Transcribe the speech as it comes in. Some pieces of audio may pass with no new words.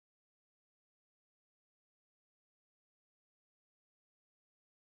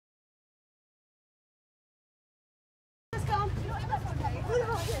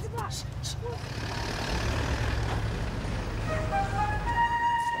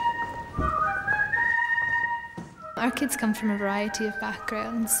Our kids come from a variety of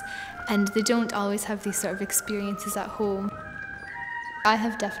backgrounds and they don't always have these sort of experiences at home. I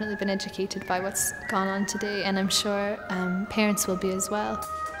have definitely been educated by what's gone on today, and I'm sure parents will be as well.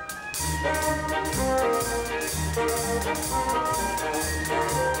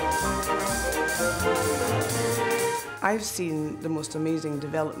 I've seen the most amazing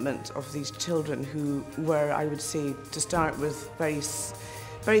development of these children who were, I would say, to start with, very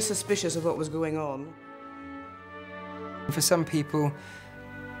suspicious of what was going on. For some people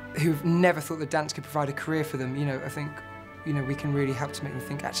who've never thought that dance could provide a career for them, I think, we can really help to make them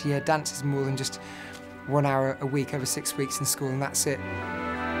think, actually, yeah, dance is more than just 1 hour a week over 6 weeks in school and that's it.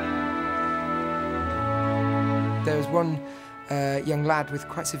 There was one young lad with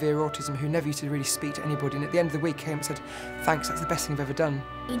quite severe autism who never used to really speak to anybody, and at the end of the week came and said, thanks, that's the best thing I've ever done.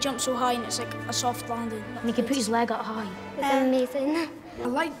 He jumped so high and it's like a soft landing. And he can put his leg up high. It's amazing. I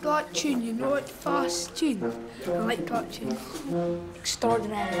like that tune, like fast tune. I like that tune.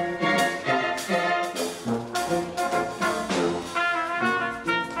 Extraordinary.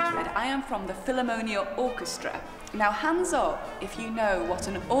 I am from the Philharmonia Orchestra. Now, hands up if you know what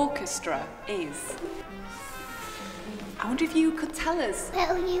an orchestra is. I wonder if you could tell us.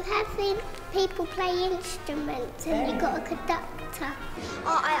 Well, you have seen people play instruments and you've got a conductor.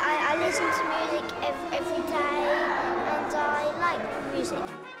 Oh, I listen to music every day and I like music.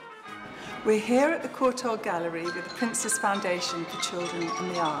 We're here at the Courtauld Gallery with the Princess Foundation for Children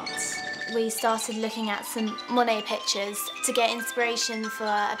and the Arts. We started looking at some Monet pictures to get inspiration for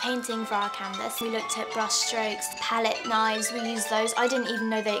a painting for our canvas. We looked at brush strokes, palette knives, we used those. I didn't even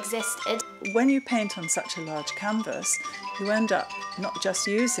know they existed. When you paint on such a large canvas, you end up not just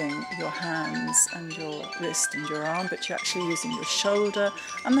using your hands and your wrist and your arm, but you're actually using your shoulder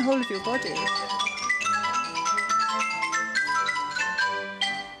and the whole of your body.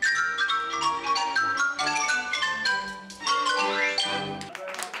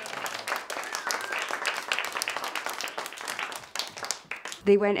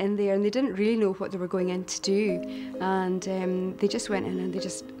 They went in there and they didn't really know what they were going in to do, and they just went in and they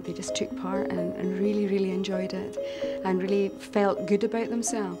just took part and really enjoyed it and really felt good about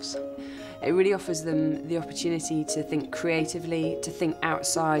themselves. It really offers them the opportunity to think creatively, to think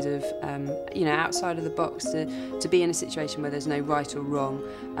outside of outside of the box, to be in a situation where there's no right or wrong,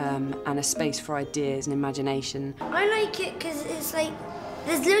 and a space for ideas and imagination. I like it because it's like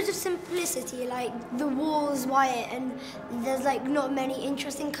there's loads of simplicity, like the wall's white and there's like not many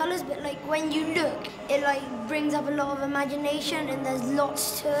interesting colours, but like when you look, it like brings up a lot of imagination and there's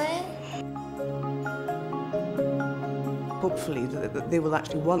lots to it. Hopefully that they will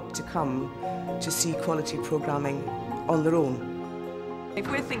actually want to come to see quality programming on their own. If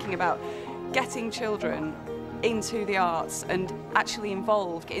we're thinking about getting children into the arts and actually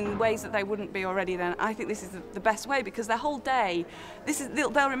involved in ways that they wouldn't be already, then I think this is the best way, because their whole day,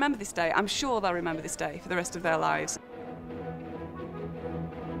 they'll remember this day. I'm sure they'll remember this day for the rest of their lives.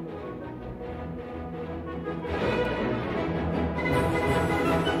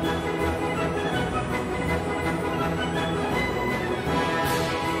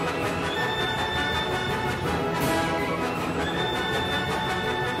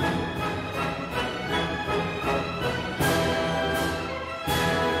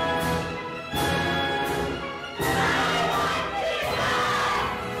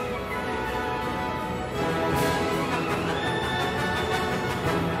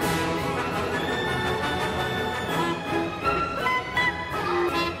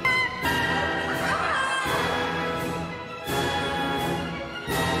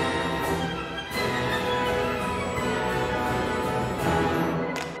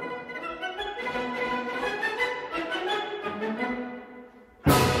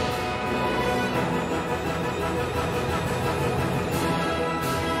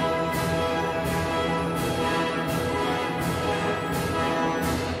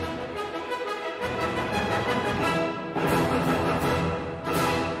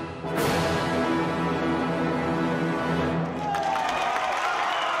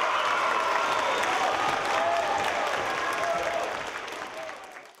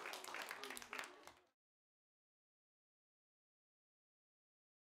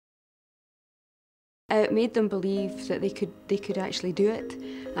 It made them believe that they could actually do it.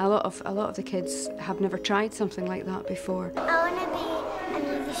 A lot of the kids have never tried something like that before. I want to be a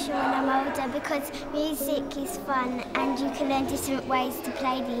musician. exhibition when I'm older because music is fun and you can learn different ways to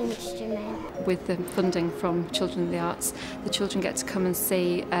play the instrument. With the funding from Children of the Arts, the children get to come and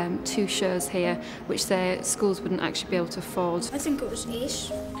see 2 shows here which their schools wouldn't actually be able to afford. I think it was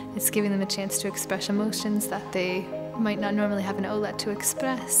ace. It's giving them a chance to express emotions that they might not normally have an outlet to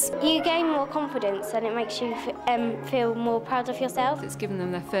express. You gain more confidence and it makes you feel more proud of yourself. It's given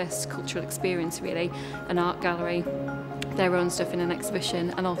them their first cultural experience really, an art gallery, their own stuff in an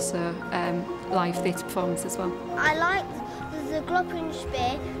exhibition and also live theatre performance as well. I like the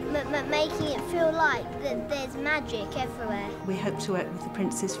glockenspiel, making it feel like that there's magic everywhere. We hope to work with the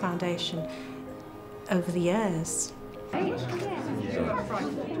Prince's Foundation over the years. Are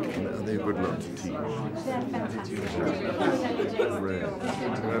they good enough to teach? Great.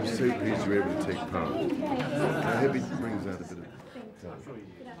 I'm so pleased you're able to take part. I hope it brings out a bit of...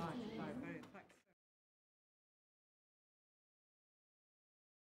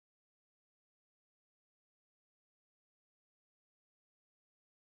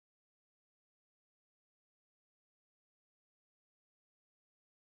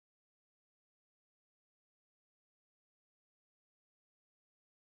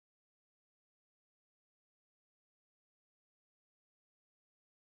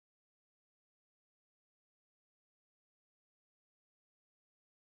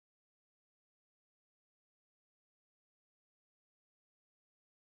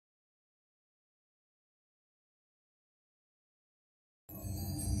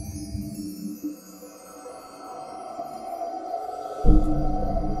 Thank you.